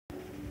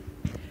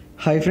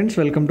Hi friends,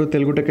 welcome to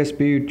Telugu tech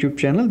SP YouTube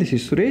channel. This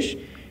is Suresh.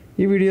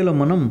 ఈ వీడియోలో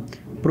మనం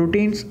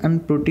proteins and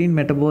protein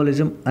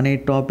metabolism అనే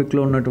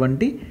టాపిక్లో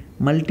ఉన్నటువంటి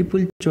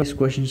మల్టిపుల్ చాయిస్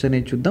క్వశ్చన్స్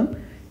అనేవి చూద్దాం.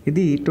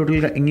 ఇది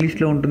టోటల్గా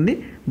ఇంగ్లీష్లో ఉంటుంది,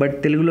 బట్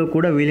తెలుగులో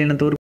కూడా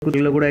వీలైనంత వరకు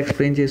తెలుగులో కూడా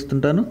ఎక్స్ప్లెయిన్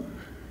చేస్తుంటాను.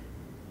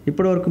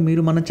 ఇప్పటివరకు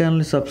మీరు మన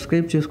ఛానల్ని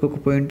సబ్స్క్రైబ్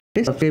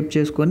చేసుకోకపోయింటే సబ్స్క్రైబ్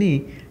చేసుకొని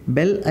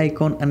బెల్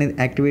ఐకాన్ అనేది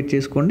యాక్టివేట్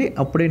చేసుకోండి.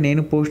 అప్పుడే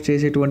నేను పోస్ట్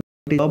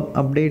చేసేటువంటి జాబ్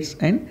అప్డేట్స్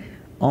అండ్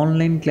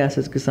ఆన్లైన్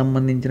క్లాసెస్కి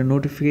సంబంధించిన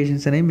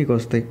నోటిఫికేషన్స్ అనేవి మీకు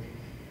వస్తాయి.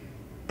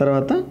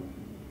 తర్వాత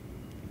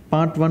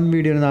పార్ట్ 1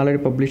 వీడియోని ఆల్రెడీ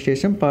పబ్లిష్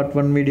చేసాం. పార్ట్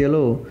 1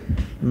 వీడియోలో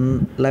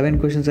 11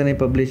 క్వశ్చన్స్ అనేవి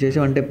పబ్లిష్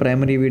చేసాం. అంటే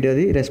ప్రైమరీ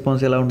వీడియోది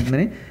రెస్పాన్స్ ఎలా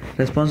ఉంటుందని.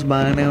 రెస్పాన్స్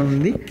బాగానే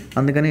ఉంది,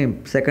 అందుకని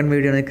సెకండ్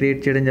వీడియో అనేది క్రియేట్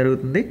చేయడం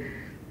జరుగుతుంది.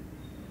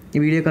 ఈ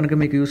వీడియో కనుక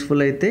మీకు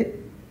యూస్ఫుల్ అయితే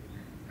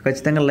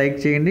ఖచ్చితంగా లైక్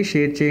చేయండి,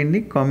 షేర్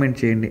చేయండి, కామెంట్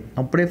చేయండి.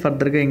 అప్పుడే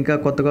ఫర్దర్గా ఇంకా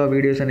కొత్తగా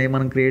వీడియోస్ అనేవి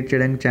మనం క్రియేట్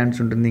చేయడానికి ఛాన్స్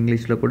ఉంటుంది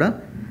ఇంగ్లీష్లో కూడా.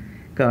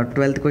 ఇంకా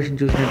 12th క్వశ్చన్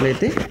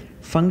చూసినట్లయితే,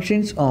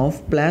 functions of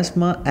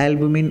plasma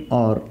albumin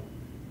are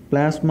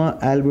plasma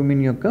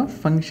albumin యొక్క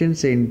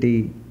ఫంక్షన్స్ ఏంటి?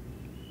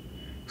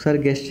 ఒకసారి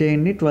గెస్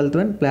చేయండి. 12th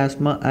వన్,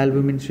 ప్లాస్మా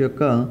ఆల్బుమిన్స్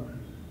యొక్క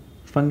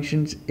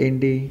ఫంక్షన్స్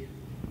ఏంటి?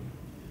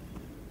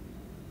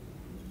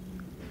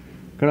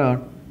 ఇక్కడ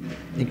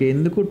ఇక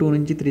ఎందుకు 2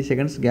 నుంచి 3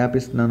 సెకండ్స్ గ్యాప్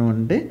ఇస్తున్నాను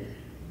అంటే,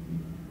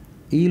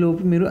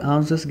 ఈలోపు మీరు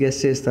ఆన్సర్స్ గెస్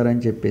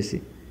చేస్తారని చెప్పేసి.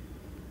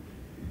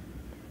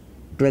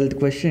 12th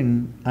question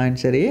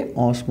answer A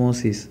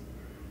osmosis.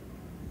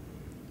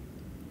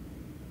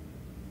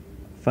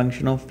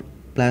 Function of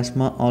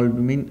plasma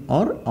albumin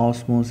are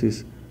osmosis.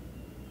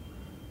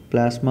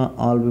 Plasma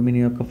albumin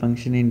యొక్క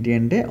ఫంక్షన్ ఏంటి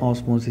అంటే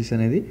ఆస్మోసిస్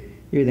అనేది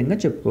ఈ విధంగా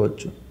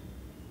చెప్పుకోవచ్చు.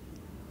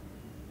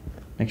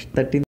 Next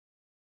 13th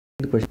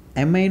question,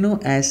 amino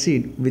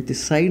acid with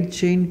side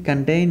chain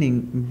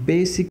containing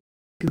basic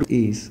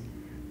is.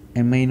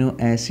 Amino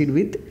acid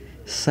with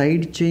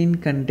side chain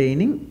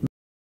containing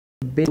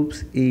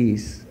groups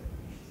is.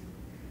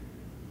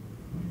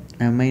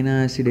 Amino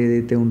acid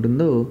ఏదైతే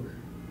ఉంటుందో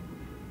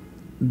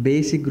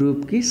basic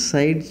గ్రూప్కి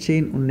సైడ్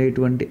చైన్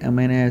ఉండేటువంటి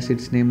అమైనో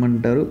యాసిడ్స్ని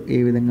ఏమంటారు, ఏ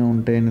విధంగా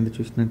ఉంటాయి అనేది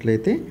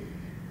చూసినట్లయితే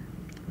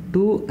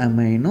 2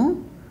 అమైనో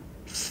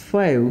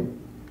 5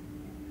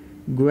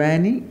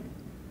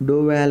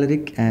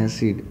 గ్వానిడోవాలరిక్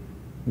యాసిడ్.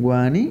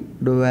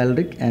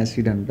 గ్వానిడోవాలరిక్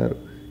యాసిడ్ అంటారు.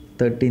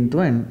 13th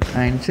వన్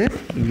ఆన్సర్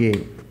ఏ.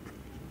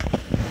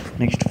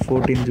 నెక్స్ట్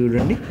 14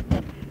 చూడండి.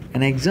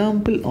 An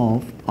example of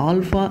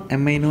alpha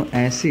amino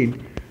acid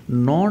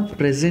not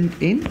present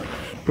in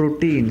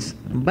proteins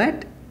but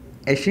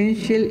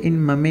essential in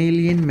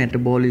mammalian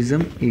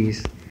metabolism is.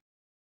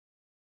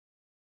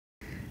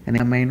 An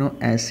amino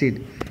acid,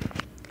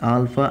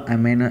 alpha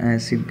amino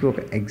acid కి ఒక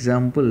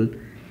ఎగ్జాంపుల్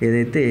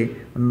ఏదైతే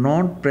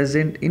నాట్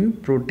ప్రెజెంట్ ఇన్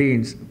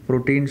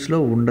ప్రోటీన్స్లో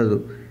ఉండదు,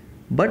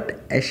 but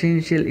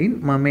essential in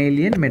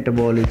మమేలియన్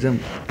metabolism,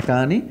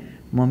 కానీ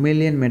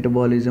మమేలియన్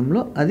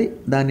మెటబాలిజంలో అది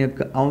దాని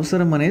యొక్క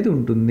అవసరం అనేది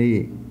ఉంటుంది.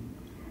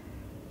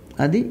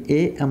 అది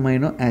ఏ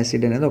అమైనో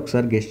యాసిడ్ అనేది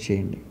ఒకసారి గెస్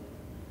చేయండి.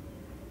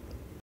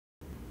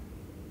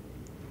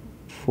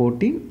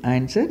 14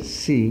 answer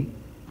C,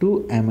 2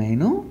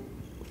 amino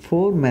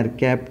 4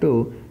 మెర్కాప్టో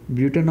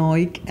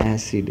బ్యూటనాయిక్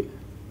acid.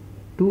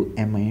 2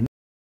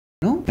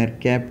 amino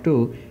మెర్కాప్టో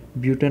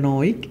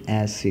బ్యూటనాయిక్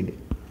acid.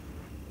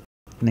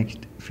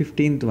 Next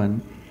 15th one,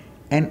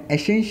 an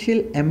essential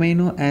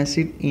amino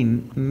acid in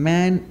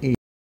man is.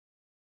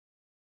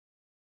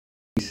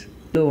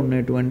 లో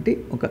ఉన్నటువంటి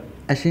ఒక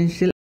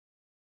ఎసెన్షియల్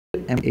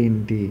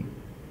ఏంటి?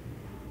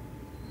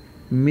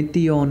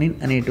 మిథియోనిన్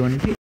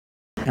అనేటువంటి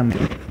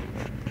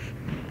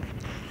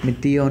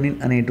మిథియోనిన్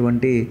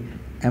అనేటువంటి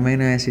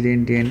అమైనో యాసిడ్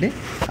ఏంటి అంటే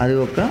అది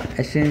ఒక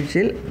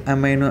ఎసెన్షియల్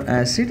అమైనో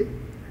యాసిడ్.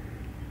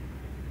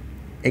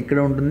 ఎక్కడ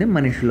ఉంటుంది?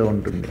 మనిషిలో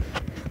ఉంటుంది.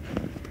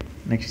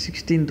 Next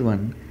 16th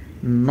one,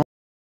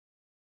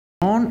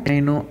 non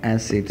amino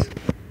acids.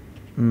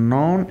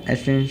 Non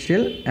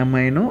essential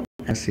amino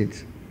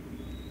acids.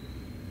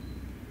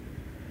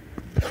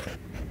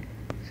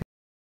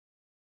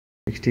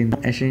 16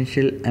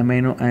 essential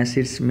amino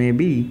acids may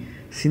be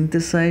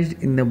synthesized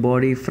in the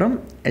body from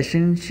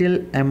essential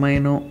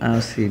amino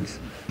acids.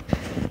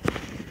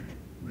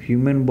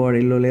 Human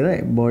బాడీలో లేదా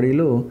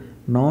బాడీలో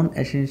నాన్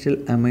ఎసెన్షియల్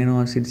అమైనో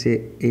యాసిడ్స్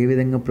ఏ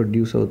విధంగా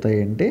produce అవుతాయి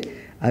అంటే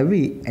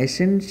అవి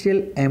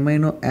ఎసెన్షియల్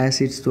అమైనో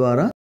యాసిడ్స్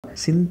ద్వారా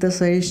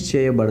synthesise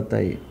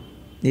చేయబడతాయి.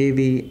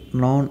 ఏవి?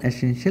 నాన్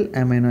ఎసెన్షియల్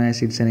అమైనో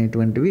యాసిడ్స్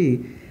అనేటువంటివి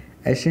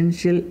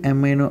ఎసెన్షియల్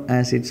అమైనో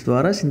యాసిడ్స్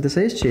ద్వారా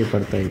సింథసైజ్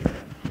చేయబడతాయి.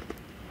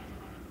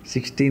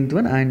 16th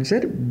one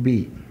answer B.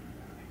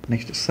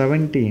 Next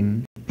 17,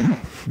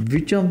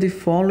 which of the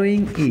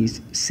following is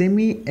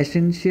semi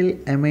essential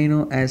amino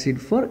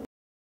acid for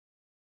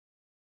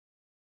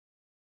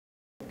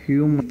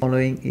human?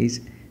 Following is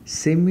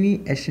semi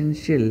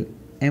essential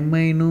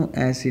amino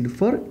acid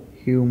for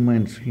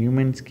humans.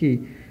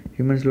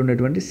 హ్యూమన్స్లో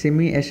ఉన్నటువంటి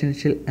semi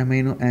essential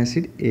amino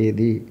acid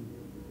ఏది?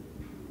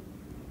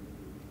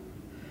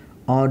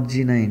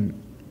 Arginine.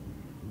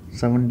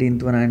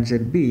 17th one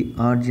answer B,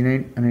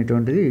 arginine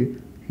అనేటువంటిది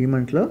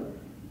హ్యూమన్స్లో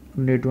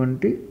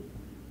ఉండేటువంటి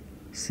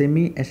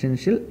semi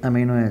essential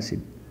amino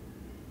acid.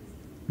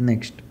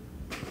 Next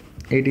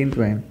 18th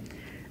one,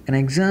 an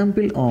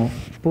example of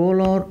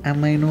polar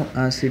amino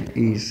acid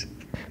is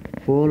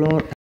polar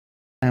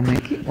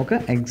amino కి ఒక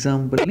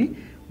ఎగ్జాంపుల్ని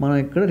మనం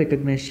ఇక్కడ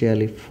recognise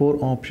చేయాలి. 4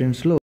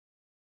 ఆప్షన్స్లో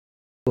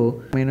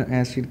అమైనో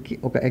యాసిడ్కి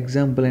ఒక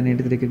ఎగ్జాంపుల్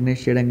అనేది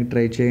రికగ్నైజ్ చేయడానికి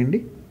ట్రై చేయండి.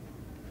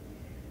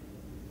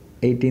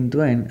 18th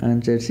one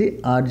answer C,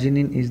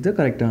 arginine is the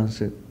correct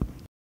answer.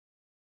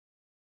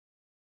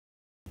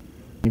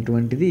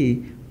 ఇటువంటిది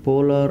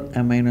పోలార్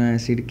అమైనో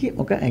యాసిడ్కి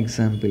ఒక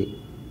example.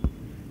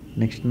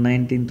 Next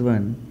 19th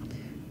one,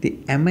 the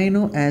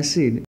amino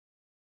acid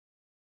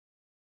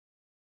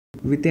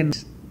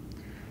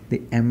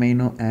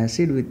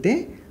with a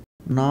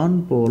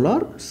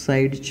non-polar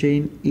side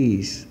chain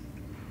is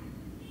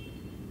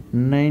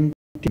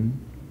 19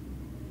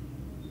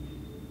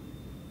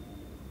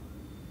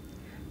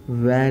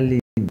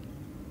 valine.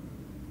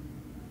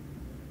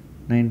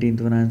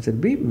 19th one answer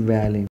B,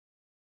 valine.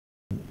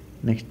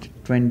 Next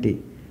 20,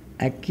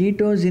 a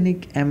ketogenic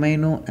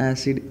amino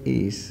acid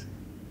is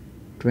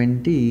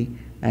 20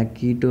 a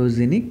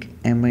ketogenic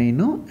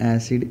amino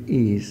acid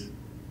is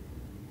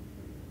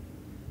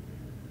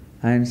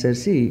answer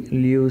C,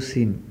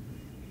 leucine.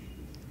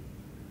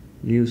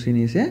 Leucine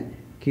is a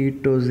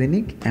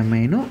ketogenic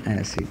amino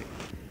acid.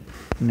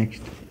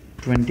 Next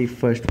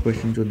 21st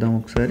question చూద్దాం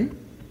ఒకసారి.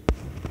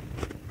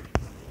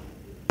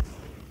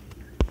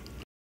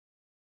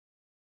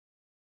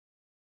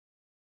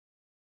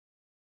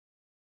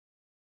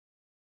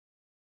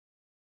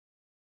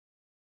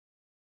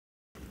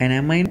 An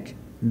amino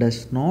does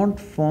not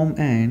form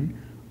an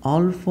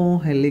alpha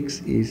helix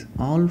is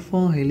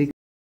alpha helix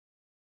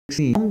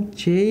form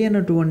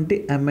చేయనటువంటి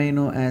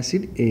amino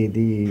acid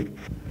ఏది?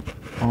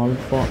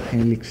 Alpha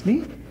హెలిక్స్ని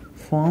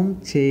form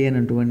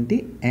చేయనటువంటి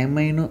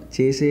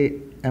చేసే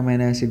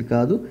amino acid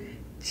కాదు,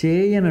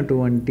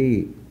 చేయనటువంటి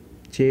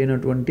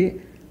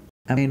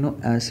amino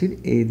acid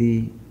ఏది?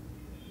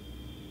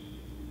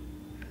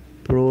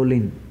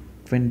 Proline.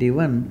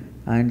 21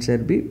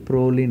 answer B,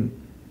 proline.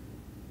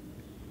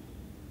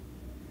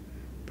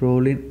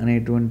 Proline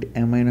అనేటువంటి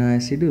amino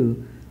acid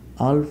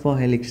alpha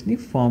హెలిక్స్ని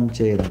form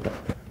చేయదట.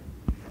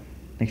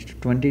 Next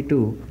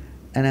 22,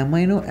 an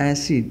amino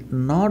acid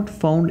not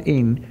found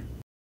in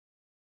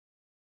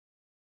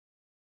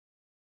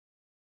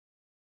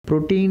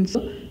proteins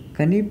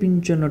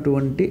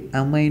కనిపించినటువంటి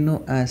amino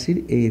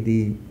acid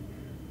ఏది?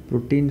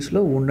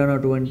 ప్రోటీన్స్లో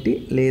ఉండనటువంటి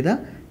లేదా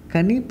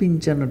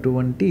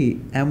కనిపించినటువంటి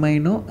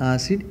అమైనో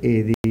యాసిడ్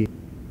ఏది?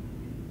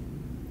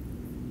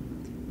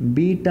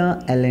 Beta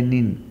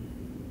అలెనిన్.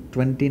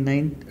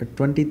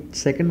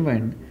 22nd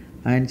one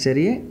answer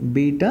A,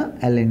 beta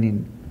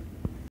అలెనిన్.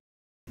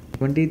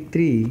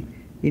 23,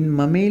 in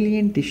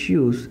mammalian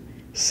tissues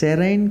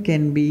serine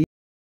can be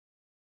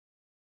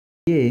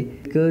a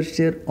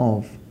precursor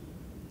of.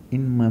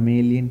 In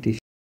mammalian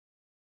tissues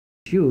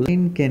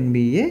serine can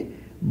be a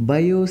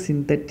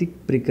biosynthetic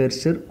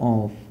precursor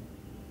of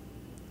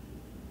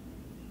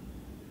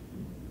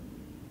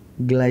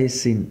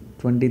glycine.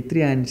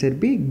 23 answer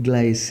B,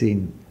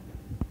 glycine.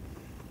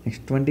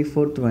 Next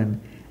 24th one,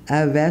 a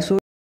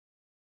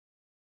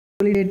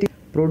vasodilator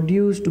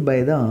produced by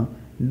the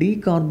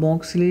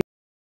decarboxylation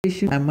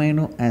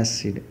amino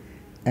acid.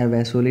 A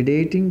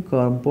vasodilating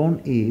compound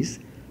is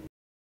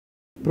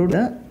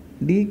the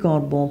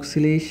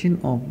decarboxylation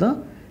of the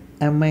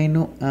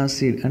amino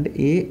acid and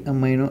a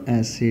amino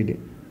acid.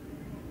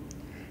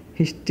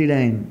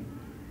 Histidine.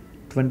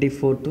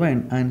 24th one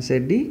answer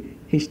D,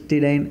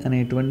 histidine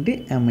అనేటువంటి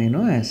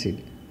amino acid.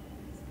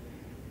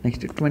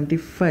 Next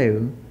 25,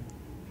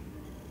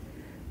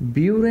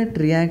 burette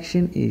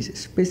reaction is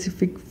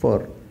specific for.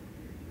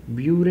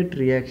 burette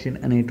reaction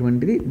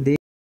అనేటువంటిది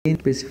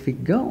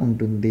స్పెసిఫిక్గా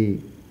ఉంటుంది.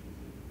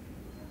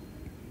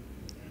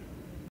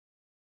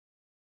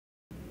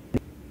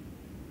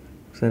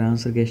 ఒకసారి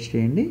answer guess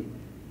చేయండి.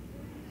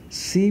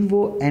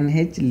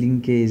 CONH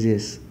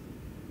linkages.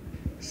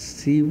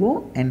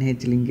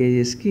 CONH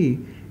లింకేజెస్కి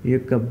ఈ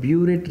యొక్క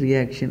burette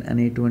reaction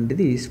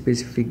అనేటువంటిది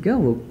స్పెసిఫిక్గా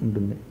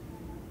ఉంటుంది.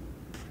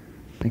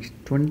 Next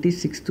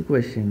 26th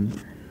question,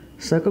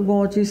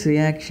 సకగోచిస్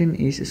reaction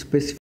is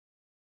specific.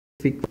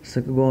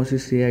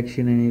 సకగోసిస్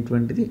reaction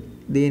అనేటువంటిది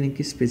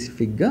దేనికి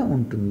స్పెసిఫిక్గా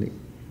ఉంటుంది?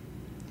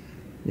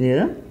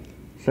 లేదా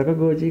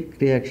సకగోచిక్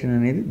రియాక్షన్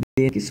అనేది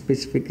దేనికి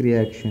specific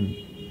reaction?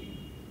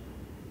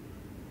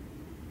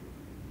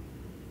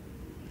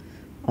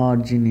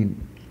 Arginine.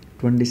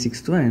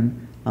 26th one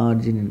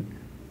arginine.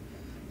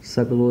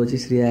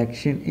 సకగోచిస్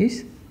reaction is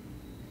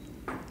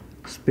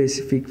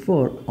specific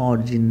for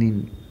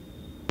arginine.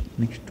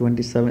 Next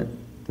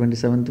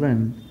 27th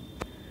one,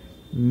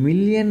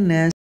 million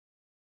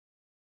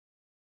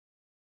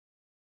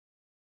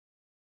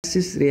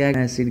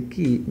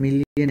యాసిడ్కి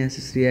million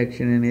యాసిస్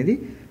reaction అనేది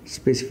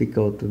స్పెసిఫిక్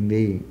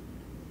అవుతుంది.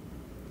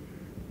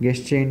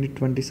 గెస్ చేయండి.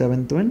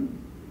 27th one,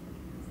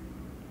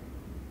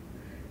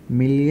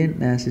 million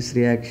యాసిస్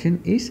reaction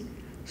is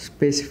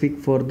specific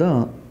for the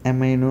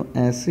amino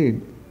acid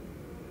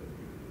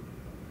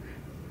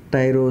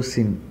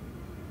tyrosine.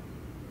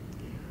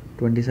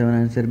 27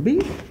 answer B,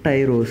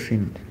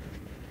 tyrosine.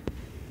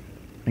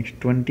 Next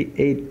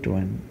 28th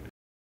one,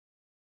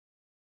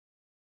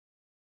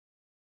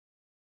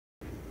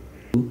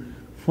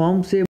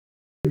 forms a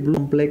blue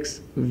complex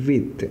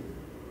with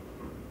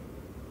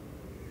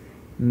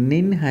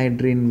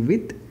ninhydrin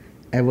with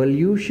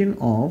evolution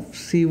of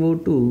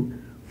CO2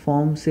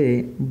 forms a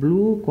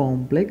blue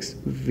complex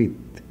with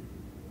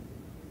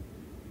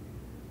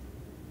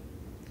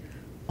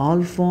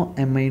alpha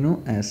amino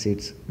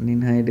acids.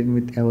 Ninhydrin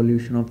with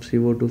evolution of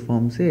CO2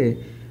 forms a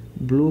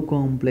blue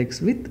complex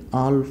with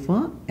alpha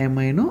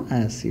amino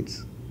acids.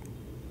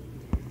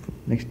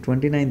 Next,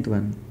 29th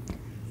one.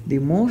 The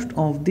most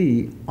of the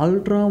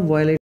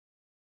ultraviolet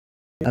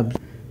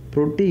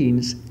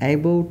proteins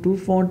above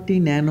 240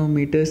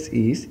 nanometers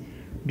is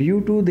due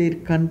to their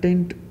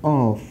content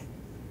of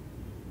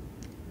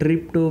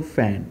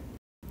tryptophan.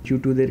 Due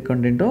to their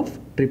content of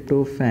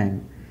tryptophan.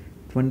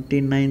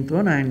 29th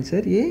one,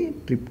 answer A,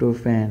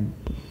 tryptophan.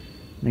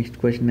 Next,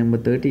 question number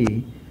 30.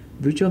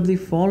 Which of the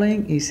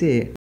following is a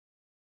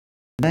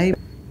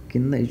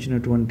కింద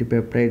ఇచ్చినటువంటి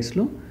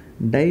పెప్టైడ్స్లో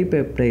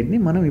డైపెప్టైడ్ని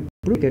మనం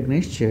ఇప్పుడు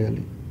recognise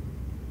చేయాలి.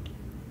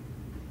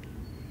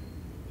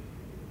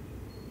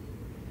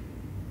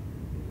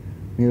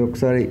 మీరు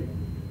ఒకసారి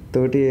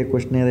 30A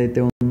question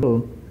ఏదైతే ఉందో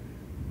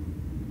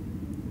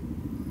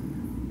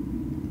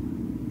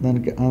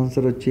దానికి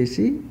ఆన్సర్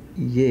వచ్చేసి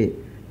ఏ,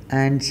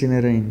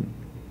 యాన్సినరైన్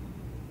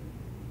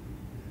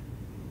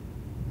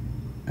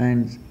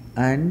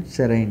and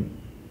serine.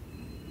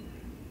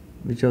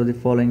 Which of the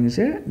following is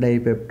a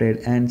dipeptide?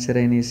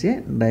 Anserine is a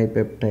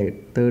dipeptide.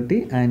 30,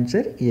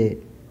 answer A.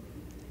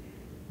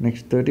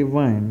 Next,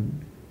 31.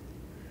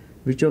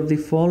 Which of the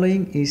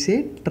following is a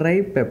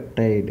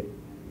tripeptide?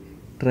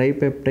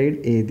 Tripeptide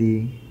ఏది?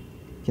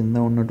 కింద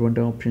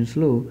ఉన్నటువంటి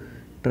ఆప్షన్స్లో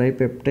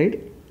ట్రైపెప్టైడ్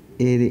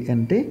ఏది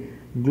అంటే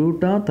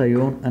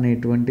గ్లూటాథయోన్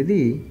అనేటువంటిది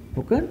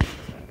ఒక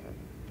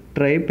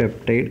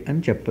ట్రైపెప్టైడ్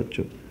అని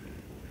చెప్పచ్చు.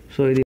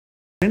 సో ఇది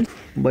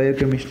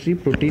biochemistry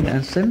protein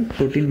and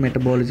protein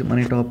metabolism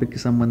అనే టాపిక్కి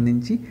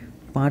సంబంధించి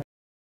పార్ట్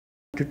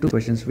 2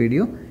 క్వశ్చన్స్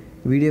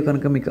వీడియో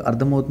కనుక మీకు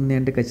అర్థమవుతుంది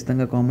అంటే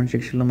ఖచ్చితంగా కామెంట్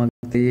సెక్షన్లో మాకు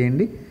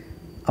తెలియజేయండి.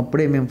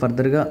 అప్పుడే మేము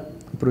ఫర్దర్గా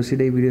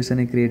ప్రొసీడ్ అయ్యే వీడియోస్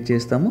అనేవి క్రియేట్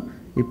చేస్తాము.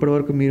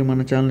 ఇప్పటివరకు మీరు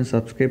మన ఛానల్ని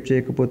సబ్స్క్రైబ్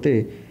చేయకపోతే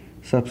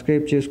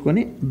సబ్స్క్రైబ్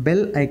చేసుకొని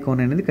బెల్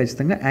ఐకాన్ అనేది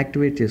ఖచ్చితంగా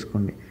యాక్టివేట్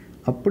చేసుకోండి.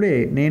 అప్పుడే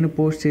నేను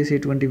పోస్ట్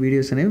చేసేటువంటి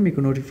వీడియోస్ అనేవి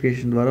మీకు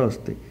నోటిఫికేషన్ ద్వారా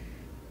వస్తాయి.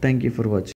 Thank you for watching.